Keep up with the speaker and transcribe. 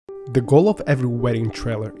The goal of every wedding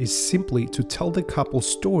trailer is simply to tell the couple's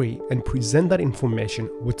story and present that information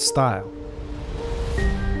with style.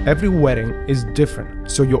 Every wedding is different,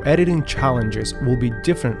 so your editing challenges will be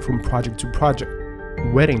different from project to project.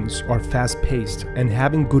 Weddings are fast-paced, and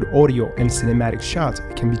having good audio and cinematic shots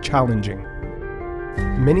can be challenging.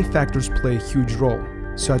 Many factors play a huge role,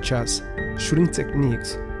 such as shooting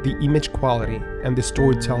techniques, the image quality, and the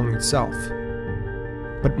storytelling itself.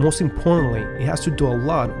 But most importantly, it has to do a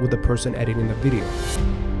lot with the person editing the video.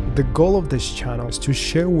 The goal of this channel is to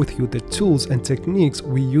share with you the tools and techniques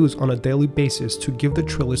we use on a daily basis to give the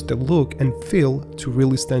trailers the look and feel to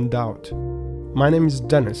really stand out. My name is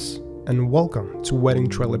Dennis, and welcome to Wedding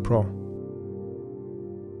Trailer Pro.